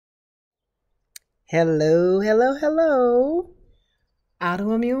Hello, hello, hello.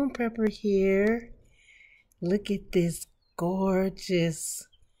 Autoimmune Prepper here. Look at this gorgeous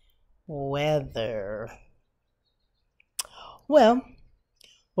weather. Well,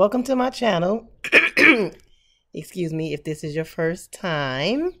 welcome to my channel. Excuse me if this is your first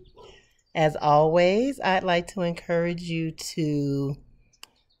time. As always, I'd like to encourage you to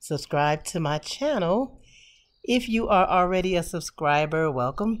subscribe to my channel. If you are already a subscriber,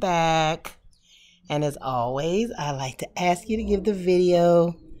 welcome back. And as always, I'd like to ask you to give the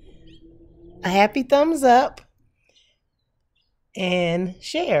video a happy thumbs up and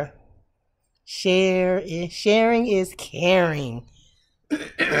share. Sharing is caring.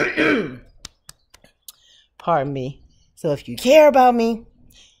 Pardon me. So if you care about me,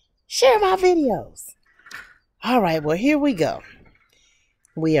 share my videos. All right, well, here we go.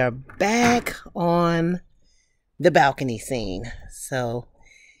 We are back on the balcony scene. So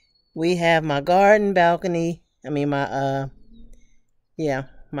we have my garden balcony. My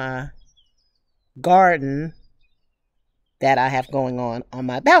garden that I have going on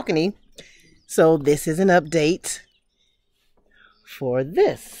my balcony. So this is an update for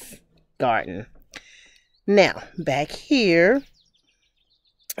this garden. Now, back here,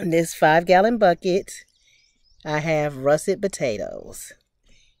 in this 5-gallon bucket, I have russet potatoes.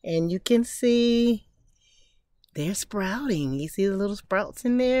 And you can see they're sprouting. You see the little sprouts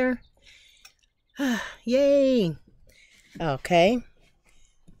in there? Yay! Okay.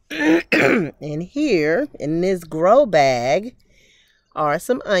 And here, in this grow bag, are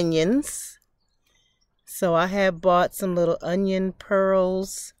some onions. So I have bought some little onion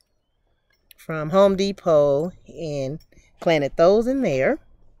pearls from Home Depot and planted those in there.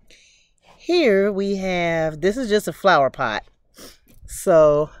 Here we have, this is just a flower pot.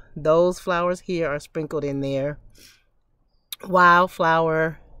 So those flowers here are sprinkled in there.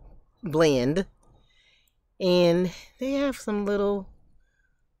 Wildflower blend. And they have some little,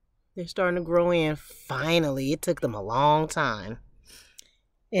 they're starting to grow in finally. It took them a long time.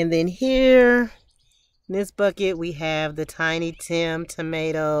 And then here, in this bucket, we have the Tiny Tim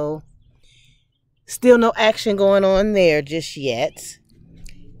tomato. Still no action going on there just yet.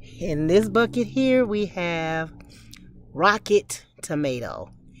 In this bucket here, we have Rocket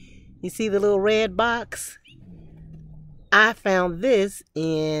tomato. You see the little red box? I found this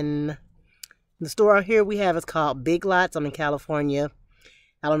in the store out here we have. It's called Big Lots. I'm in California.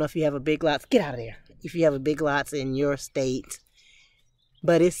 I don't know if you have a Big Lots. Get out of there. If you have a Big Lots in your state.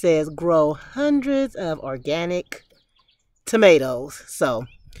 But it says grow hundreds of organic tomatoes. So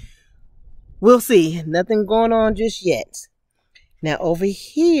we'll see. Nothing going on just yet. Now over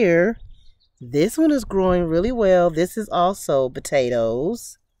here, this one is growing really well. This is also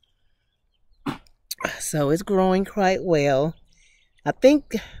potatoes. So it's growing quite well. I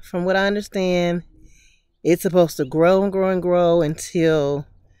think from what I understand, it's supposed to grow and grow and grow until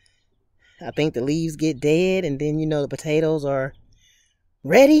I think the leaves get dead. And then, the potatoes are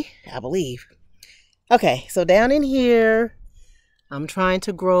ready, I believe. Okay, so down in here, I'm trying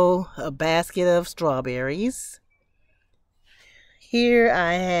to grow a basket of strawberries. Here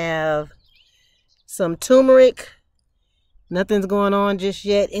I have some turmeric. Nothing's going on just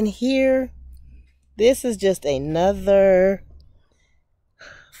yet. In here, this is just another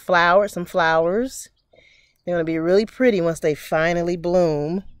flower, some flowers. They're going to be really pretty once they finally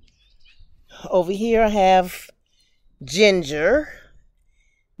bloom. Over here I have ginger.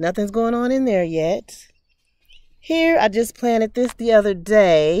 Nothing's going on in there yet. Here I just planted this the other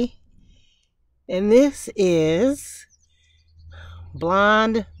day. And this is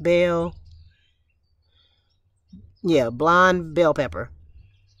blonde bell pepper.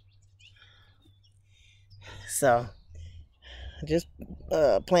 So I just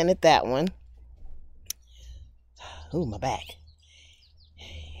planted that one. Ooh, my back.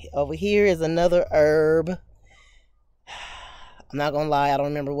 Over here is another herb. I'm not gonna lie, I don't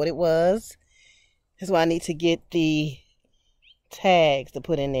remember what it was. That's why I need to get the tags to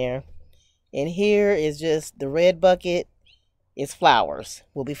put in there. And here is just the red bucket. It's flowers.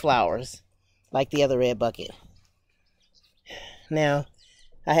 Will be flowers like the other red bucket. Now,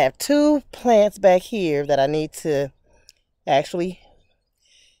 I have 2 plants back here that I need to actually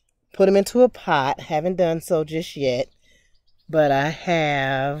put them into a pot. Haven't done so just yet. But I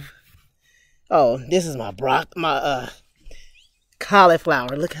have, oh, this is my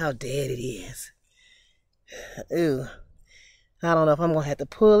cauliflower. Look how dead it is. Ooh. I don't know if I'm going to have to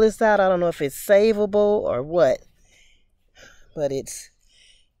pull this out. I don't know if it's savable or what. But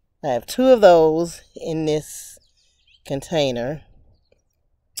I have 2 of those in this container.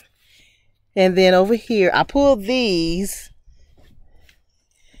 And then over here, I pulled these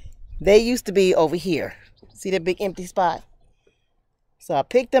They used to be over here. See that big empty spot? So I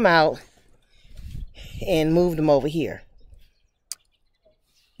picked them out and moved them over here.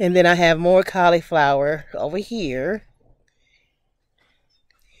 And then I have more cauliflower over here.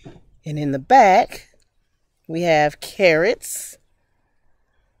 And in the back, we have carrots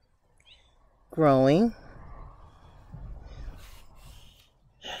growing.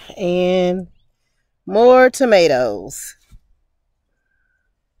 And more tomatoes.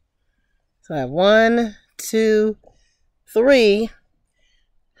 So I have 1, 2, 3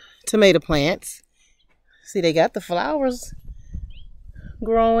 tomato plants. See, they got the flowers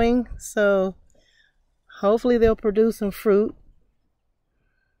growing, so hopefully they'll produce some fruit.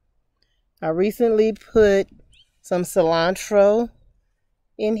 I recently put some cilantro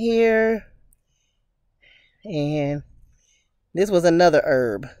in here, and this was another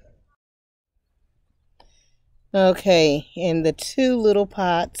herb. Okay, and the 2 little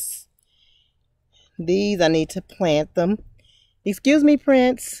pots, these I need to plant them. Excuse me,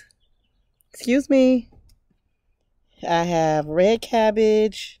 Prince. Excuse me. I have red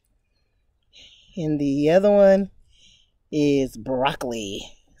cabbage, and the other one is broccoli.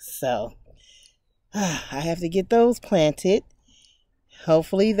 So I have to get those planted.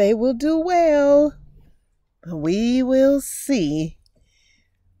 Hopefully they will do well. We will see.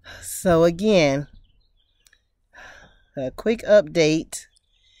 So again, a quick update.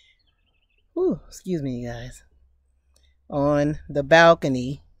 Ooh, excuse me, you guys. On the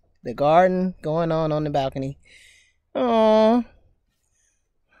balcony. The garden going on the balcony. Oh,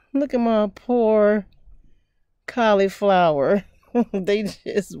 look at my poor cauliflower. They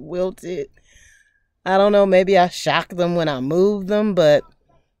just wilted. I don't know, maybe I shocked them when I moved them, but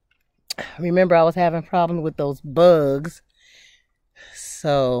remember I was having problems with those bugs.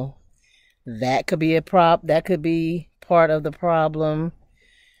 So that could be that could be part of the problem.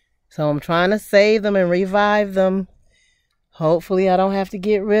 So I'm trying to save them and revive them. Hopefully I don't have to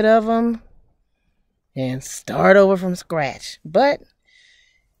get rid of them and start over from scratch. But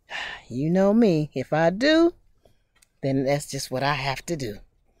you know me, if I do, then that's just what I have to do.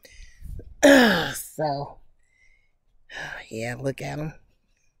 So yeah, look at them.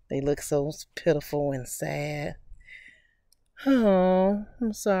 They look so pitiful and sad. Oh,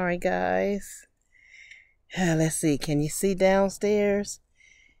 I'm sorry, guys. Let's see, can you see downstairs?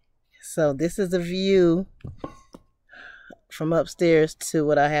 So this is a view from upstairs to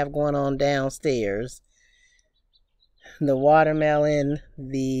what I have going on downstairs. The watermelon,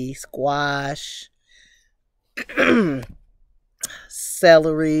 the squash,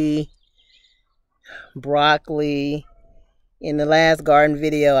 celery, broccoli. In the last garden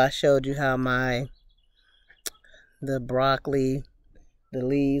video, I showed you how the broccoli, the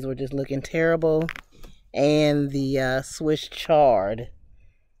leaves were just looking terrible, and the Swiss chard,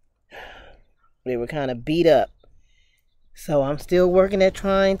 they were kind of beat up. So I'm still working at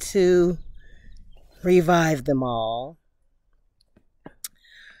trying to revive them all.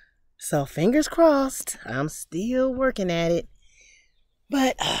 So fingers crossed, I'm still working at it.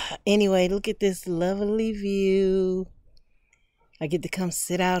 But anyway, look at this lovely view. I get to come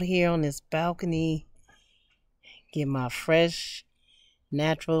sit out here on this balcony, get my fresh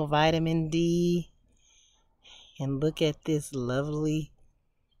natural vitamin D, and look at this lovely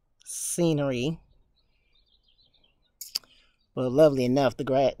scenery. Well, lovely enough. The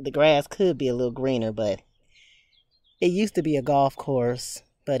grass could be a little greener, but it used to be a golf course,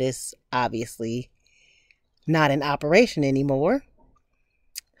 but it's obviously not in operation anymore.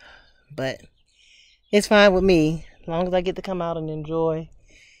 But it's fine with me, as long as I get to come out and enjoy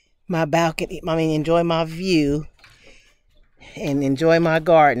my balcony. I mean, enjoy my view and enjoy my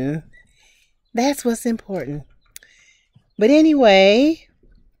garden. That's what's important. But anyway,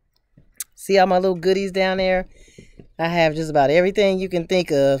 see all my little goodies down there? I have just about everything you can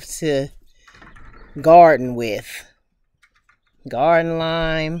think of to garden with. Garden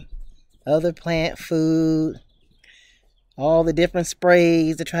lime, other plant food, all the different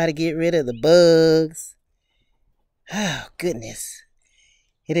sprays to try to get rid of the bugs. Oh, goodness.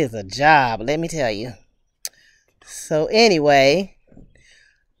 It is a job, let me tell you. So anyway,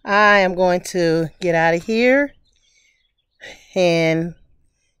 I am going to get out of here and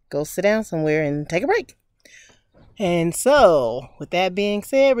go sit down somewhere and take a break. And so, with that being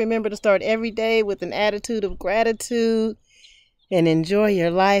said, remember to start every day with an attitude of gratitude and enjoy your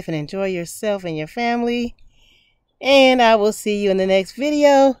life and enjoy yourself and your family. And I will see you in the next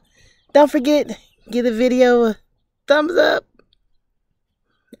video. Don't forget, give the video a thumbs up.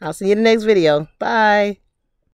 I'll see you in the next video. Bye.